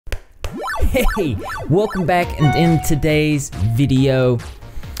Hey, welcome back, and in today's video,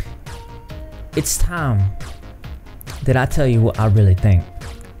 it's time that I tell you what I really think.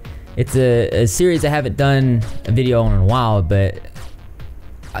 It's a series I haven't done a video on in a while, but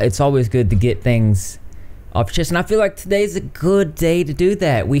it's always good to get things off your chest, and I feel like today's a good day to do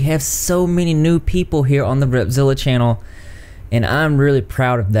that. We have so many new people here on the Repzilla channel, and I'm really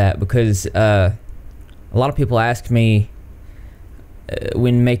proud of that because a lot of people ask me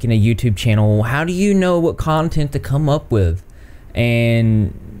when making a YouTube channel, how do you know what content to come up with?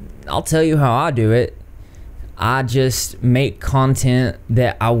 And I'll tell you how I do it. I just make content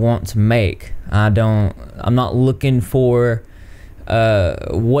that I want to make. I'm not looking for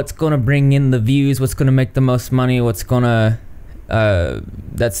what's gonna bring in the views, what's gonna make the most money, what's gonna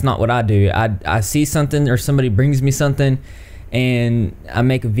that's not what I do. I see something or somebody brings me something and I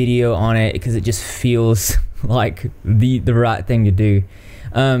make a video on it because it just feels like the right thing to do.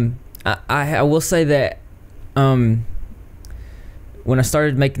 I will say that when I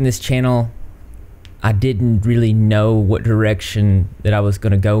started making this channel, I didn't really know what direction that I was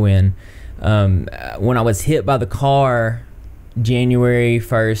gonna go in. When I was hit by the car January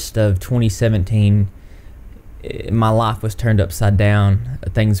 1st of 2017, my life was turned upside down.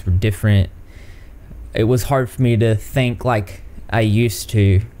 Things were different. It was hard for me to think like I used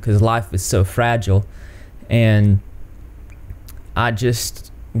to because life was so fragile, and I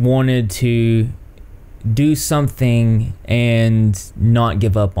just wanted to do something and not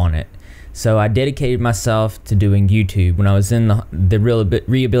give up on it. So I dedicated myself to doing YouTube. When I was in the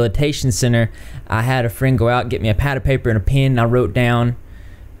rehabilitation center, I had a friend go out, get me a pad of paper and a pen, and I wrote down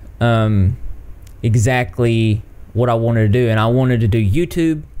exactly what I wanted to do. And I wanted to do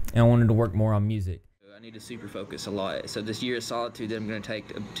YouTube, and I wanted to work more on music. I need to super focus a lot. So this year of solitude that I'm going to take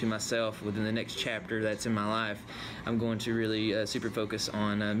to myself within the next chapter that's in my life, I'm going to really super focus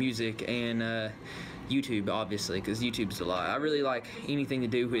on music and YouTube, obviously, because YouTube's a lot. I really like anything to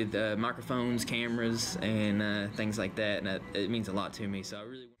do with microphones, cameras, and things like that, and it means a lot to me. So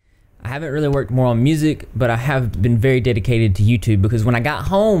I haven't really worked more on music, but I have been very dedicated to YouTube because when I got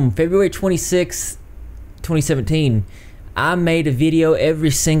home, February 26th, 2017, I made a video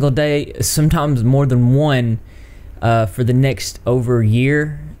every single day, sometimes more than one, for the next over a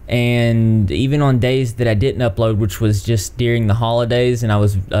year. And even on days that I didn't upload, which was just during the holidays, and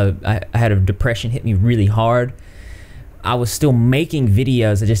I had a depression hit me really hard, I was still making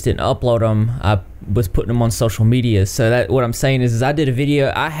videos. I just didn't upload them. I was putting them on social media. So that what I'm saying is I did a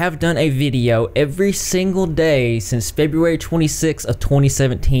video. I have done a video every single day since February 26th of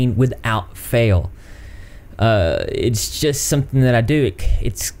 2017 without fail. It's just something that I do.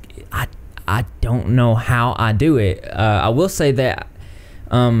 I don't know how I do it. I will say that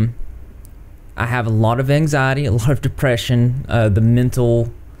I have a lot of anxiety, a lot of depression. The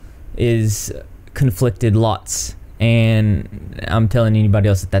mental is conflicted lots, and I'm telling anybody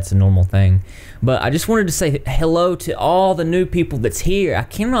else that that's a normal thing. But I just wanted to say hello to all the new people that's here. I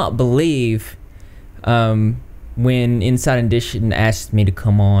cannot believe when Inside Edition asked me to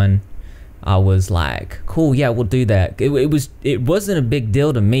come on, I was like, cool, yeah, we'll do that. It wasn't a big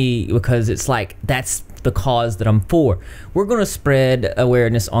deal to me because it's like that's the cause that I'm for. We're gonna spread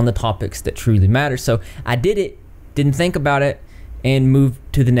awareness on the topics that truly matter. So I did it, didn't think about it, and moved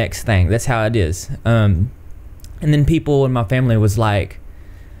to the next thing. That's how it is. And then people in my family was like,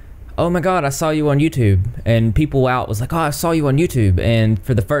 oh my God, I saw you on YouTube. And people out was like, oh, I saw you on YouTube. And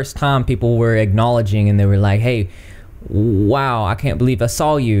for the first time, people were acknowledging, and they were like, hey, wow, I can't believe I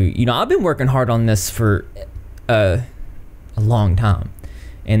saw you. You know, I've been working hard on this for a long time.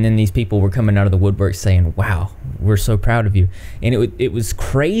 And then these people were coming out of the woodwork saying, wow, we're so proud of you. And it was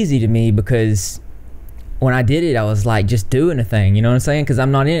crazy to me because when I did it, I was like just doing a thing, you know what I'm saying? Because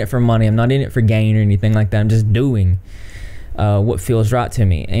I'm not in it for money. I'm not in it for gain or anything like that. I'm just doing what feels right to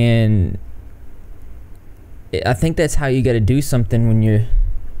me. And I think that's how you got to do something when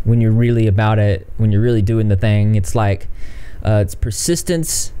you're really about it, when you're really doing the thing. It's like it's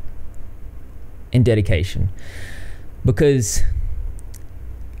persistence and dedication. Because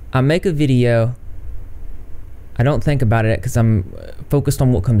I make a video, I don't think about it because I'm focused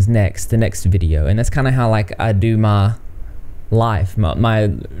on what comes next, the next video. And that's kind of how like I do my life,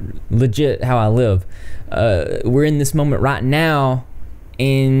 my legit how I live. We're in this moment right now,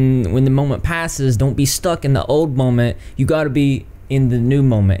 and when the moment passes, don't be stuck in the old moment. You got to be in the new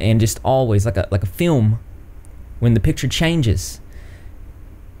moment, and just always like a film. When the picture changes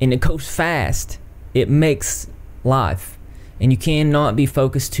and it goes fast, it makes life. And you cannot be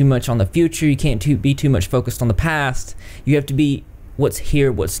focused too much on the future. You can't be too much focused on the past. You have to be what's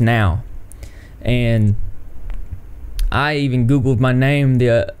here, what's now. And I even Googled my name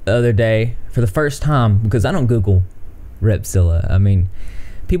the other day for the first time, because I don't Google Repzilla. I mean,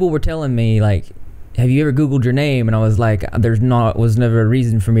 people were telling me, like, have you ever Googled your name? And I was like, was never a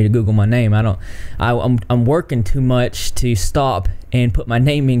reason for me to Google my name. I'm working too much to stop and put my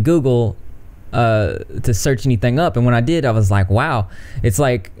name in Google to search anything up. And when I did, I was like, wow, it's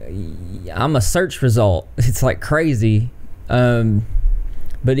like I'm a search result. It's like crazy.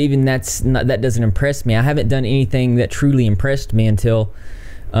 But even that doesn't impress me. I haven't done anything that truly impressed me until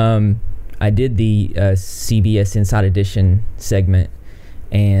I did the CBS Inside Edition segment,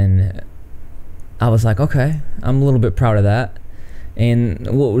 and I was like, okay, I'm a little bit proud of that. And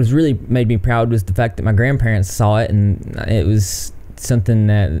what was really made me proud was the fact that my grandparents saw it, and it was something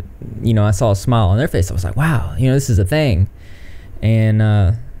that, you know, I saw a smile on their face. I was like, wow, you know, this is a thing.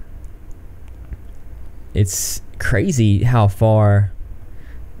 And it's crazy how far,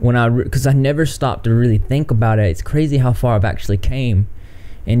 because I never stopped to really think about it, it's crazy how far I've actually came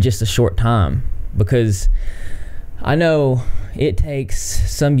in just a short time. Because I know it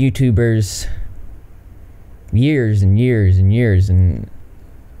takes some YouTubers years and years and years, and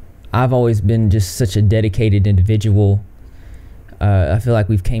I've always been just such a dedicated individual. I feel like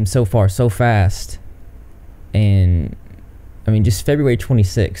we've came so far so fast. And I mean, just February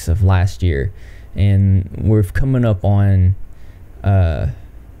 26th of last year, and we're coming up on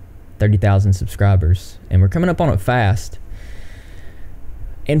 30,000 subscribers, and we're coming up on it fast,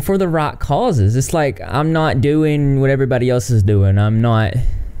 and for the right causes. It's like I'm not doing what everybody else is doing. I'm not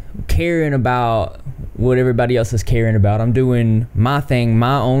caring about what everybody else is caring about. I'm doing my thing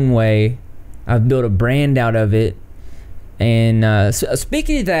my own way. I've built a brand out of it. And so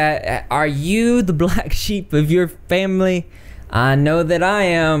speaking of that, are you the black sheep of your family? I know that I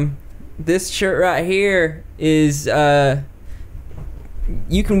am. This shirt right here is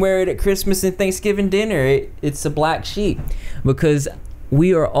you can wear it at Christmas and Thanksgiving dinner. It's a black sheep, because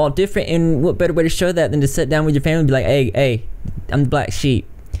we are all different. And what better way to show that than to sit down with your family and be like, hey, I'm the black sheep.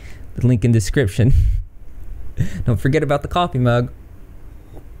 The link in the description. Don't forget about the coffee mug.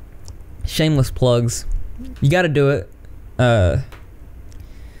 Shameless plugs. You got to do it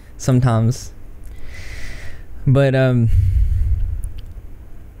sometimes. But I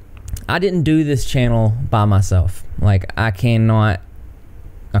didn't do this channel by myself. Like, I could not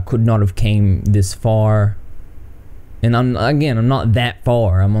have came this far. And I'm not that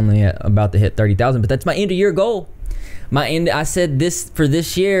far. I'm only about to hit 30,000, but that's my end of year goal. I said this for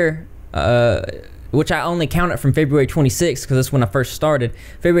this year, which I only counted from February 26th, because that's when I first started.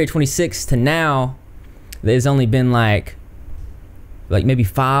 February 26th to now, there's only been like maybe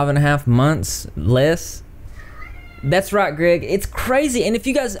 5.5 months less. That's right, Greg. It's crazy. And if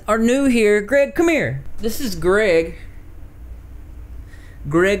you guys are new here, Greg, come here. This is Greg.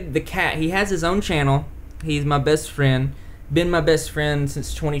 Greg the cat. He has his own channel. He's my best friend. Been my best friend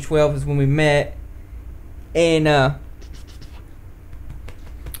since 2012 is when we met. And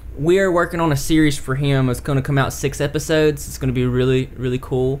we're working on a series for him. It's going to come out 6 episodes. It's going to be really, really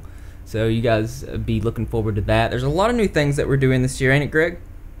cool. So you guys be looking forward to that. There's a lot of new things that we're doing this year, ain't it, Greg?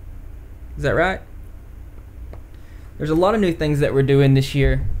 Is that right? There's a lot of new things that we're doing this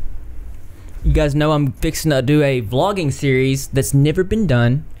year. You guys know I'm fixing to do a vlogging series that's never been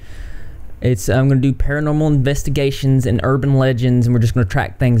done. I'm going to do paranormal investigations and urban legends, and we're just going to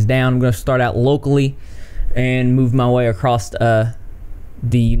track things down. I'm going to start out locally and move my way across the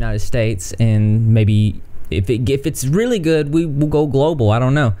United States, and maybe if it's really good, we will go global. I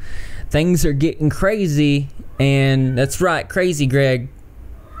don't know. Things are getting crazy, and that's right, crazy, Greg.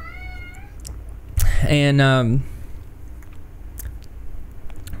 And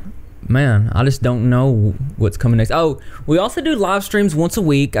man, I just don't know what's coming next. Oh, we also do live streams once a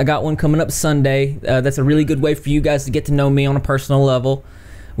week. I got one coming up Sunday. That's a really good way for you guys to get to know me on a personal level.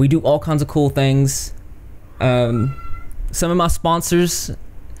 We do all kinds of cool things. Some of my sponsors,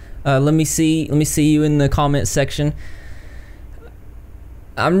 let me see you in the comment section.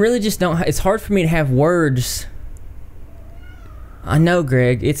 I'm really just it's hard for me to have words. I know,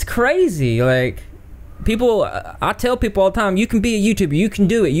 Greg, it's crazy. Like, I tell people all the time, you can be a YouTuber, you can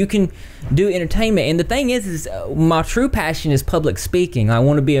do it, you can do entertainment. And the thing is my true passion is public speaking. I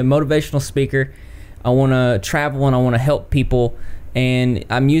want to be a motivational speaker. I want to travel, and I want to help people. And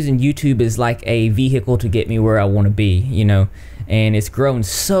I'm using YouTube as like a vehicle to get me where I want to be, you know. And it's grown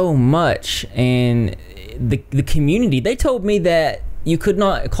so much. And the community, they told me that you could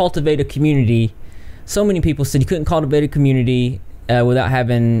not cultivate a community. So many people said you couldn't cultivate a community without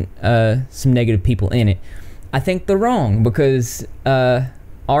having some negative people in it. I think they're wrong, because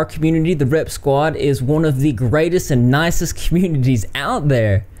our community, the Rep Squad, is one of the greatest and nicest communities out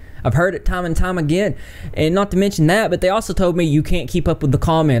there. I've heard it time and time again. And not to mention that, but they also told me you can't keep up with the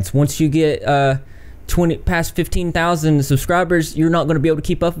comments. Once you get past 15,000 subscribers, you're not going to be able to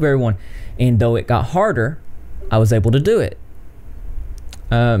keep up with everyone. And though it got harder, I was able to do it.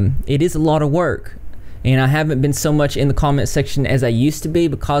 It is a lot of work. And I haven't been so much in the comment section as I used to be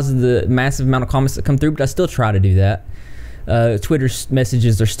because of the massive amount of comments that come through, but I still try to do that. Twitter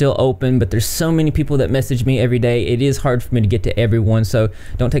messages are still open, but there's so many people that message me every day. It is hard for me to get to everyone, so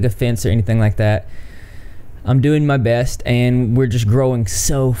don't take offense or anything like that. I'm doing my best, and we're just growing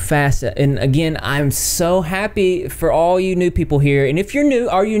so fast. And again, I'm so happy for all you new people here. And if you're new,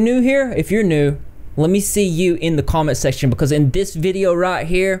 are you new here? If you're new, let me see you in the comment section, because in this video right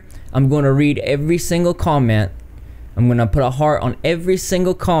here, I'm going to read every single comment. I'm going to put a heart on every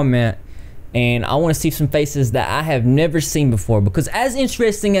single comment, and I want to see some faces that I have never seen before, because as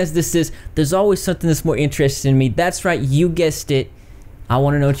interesting as this is, there's always something that's more interesting to me. That's right, you guessed it. I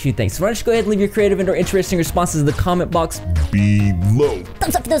want to know what you think. So why don't you go ahead and leave your creative and or interesting responses in the comment box below.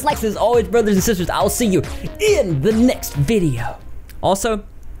 Thumbs up for those likes. As always, brothers and sisters, I'll see you in the next video. Also,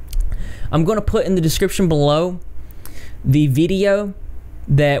 I'm going to put in the description below the video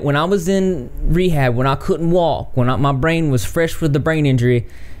that when I was in rehab, when I couldn't walk, when my brain was fresh with the brain injury,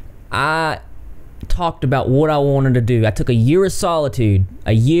 I talked about what I wanted to do. I took a year of solitude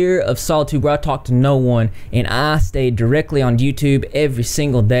where I talked to no one, and I stayed directly on YouTube every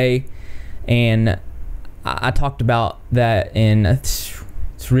single day, and I talked about that, and it's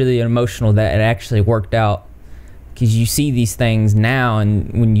really emotional that it actually worked out, because you see these things now,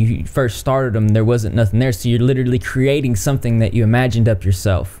 and when you first started them, there wasn't nothing there, so you're literally creating something that you imagined up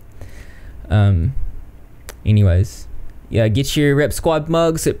yourself. Anyways, yeah, get your Rep Squad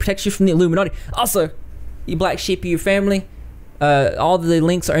mugs. It protects you from the Illuminati. Also, you black sheep of your family, all the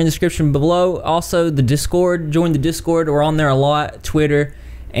links are in the description below. Also, the Discord, join the Discord. We're on there a lot, Twitter,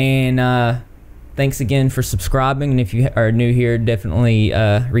 and thanks again for subscribing. And if you are new here, definitely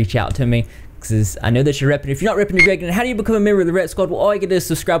reach out to me, because I know that you're repping. If you're not repping, you're Greg. And how do you become a member of the Rep Squad? Well, all you gotta do is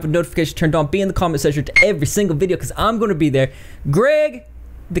subscribe with notifications turned on. Be in the comment section to every single video, because I'm going to be there. Greg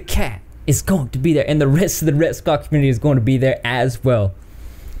the Cat is going to be there, and the rest of the Rep Squad community is going to be there as well.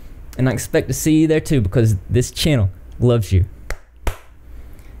 And I expect to see you there too, because this channel loves you.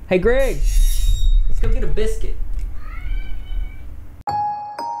 Hey Greg, let's go get a biscuit.